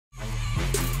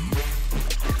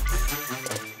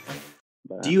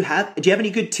Do you have any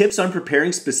good tips on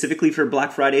preparing specifically for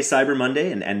Black Friday, Cyber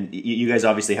Monday? And you guys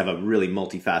obviously have a really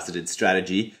multifaceted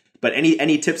strategy, but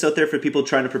any tips out there for people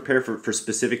trying to prepare for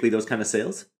specifically those kind of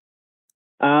sales?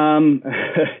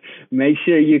 Make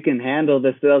sure you can handle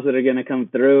the sales that are going to come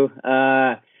through.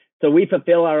 So we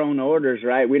fulfill our own orders,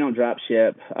 right? We don't drop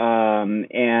ship.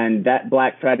 And that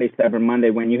Black Friday, Cyber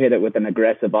Monday, when you hit it with an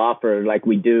aggressive offer like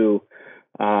we do,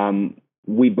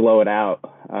 we blow it out.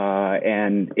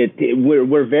 And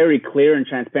we're very clear and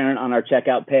transparent on our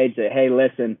checkout page that, hey,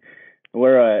 listen,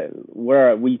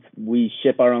 we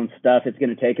ship our own stuff. It's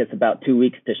going to take us about 2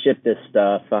 weeks to ship this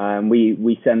stuff.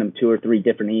 We send them 2 or 3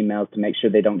 different emails to make sure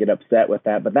they don't get upset with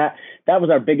that. But that was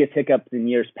our biggest hiccup in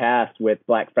years past with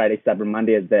Black Friday, Cyber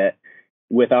Monday, is that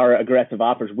with our aggressive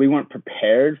offers, we weren't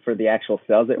prepared for the actual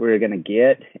sales that we were going to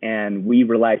get. And we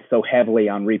rely so heavily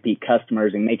on repeat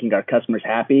customers and making our customers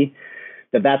happy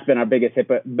that's been our biggest hit.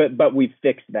 But we've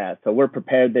fixed that. So we're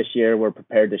prepared this year. We're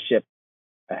prepared to ship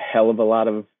a hell of a lot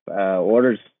of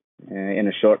orders in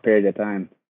a short period of time.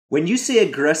 When you say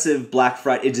aggressive Black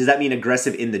Friday, does that mean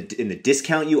aggressive in the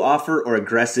discount you offer, or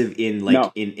aggressive in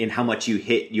in how much you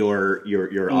hit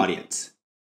your audience?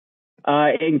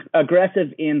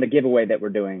 Aggressive in the giveaway that we're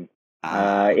doing.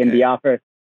 Okay. In the offer.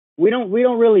 We don't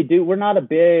really do. We're not a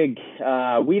big.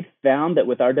 We've found that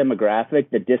with our demographic,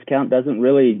 the discount doesn't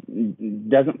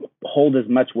hold as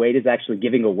much weight as actually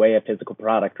giving away a physical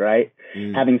product, right?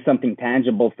 Having something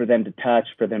tangible for them to touch,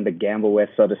 for them to gamble with,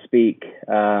 so to speak.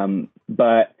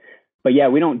 But yeah,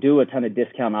 we don't do a ton of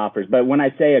discount offers. But when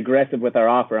I say aggressive with our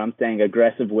offer, I'm saying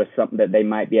aggressive with something that they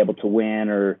might be able to win,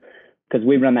 or because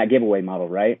we run that giveaway model,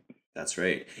 right? That's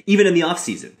right. Even in the off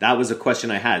season, that was a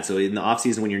question I had. So in the off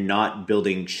season, when you're not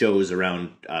building shows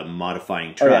around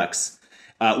modifying trucks,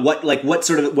 what are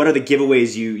the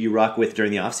giveaways you rock with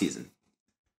during the off season?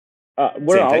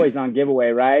 We're always on giveaway,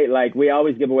 right? Like we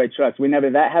always give away trucks.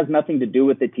 That has nothing to do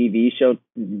with the TV show,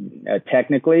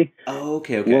 technically. Oh,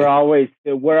 okay. We're always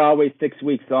 6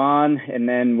 weeks on, and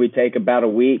then we take about a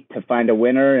week to find a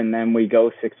winner, and then we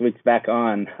go 6 weeks back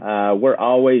on. We're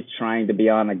always trying to be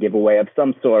on a giveaway of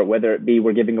some sort, whether it be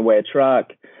we're giving away a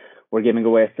truck, we're giving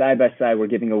away a side-by-side, we're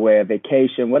giving away a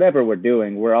vacation, whatever we're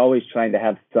doing. We're always trying to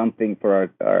have something for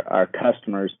our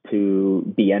customers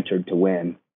to be entered to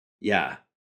win. Yeah.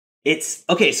 It's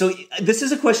okay. So this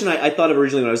is a question I thought of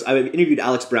originally when I interviewed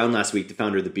Alex Brown last week, the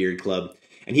founder of the Beard Club,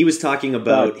 and he was talking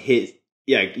about he's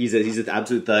an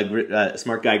absolute thug,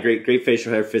 smart guy, great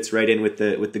facial hair, fits right in with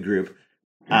the group.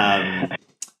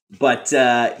 But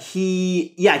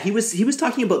he was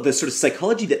talking about the sort of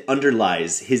psychology that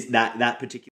underlies that particular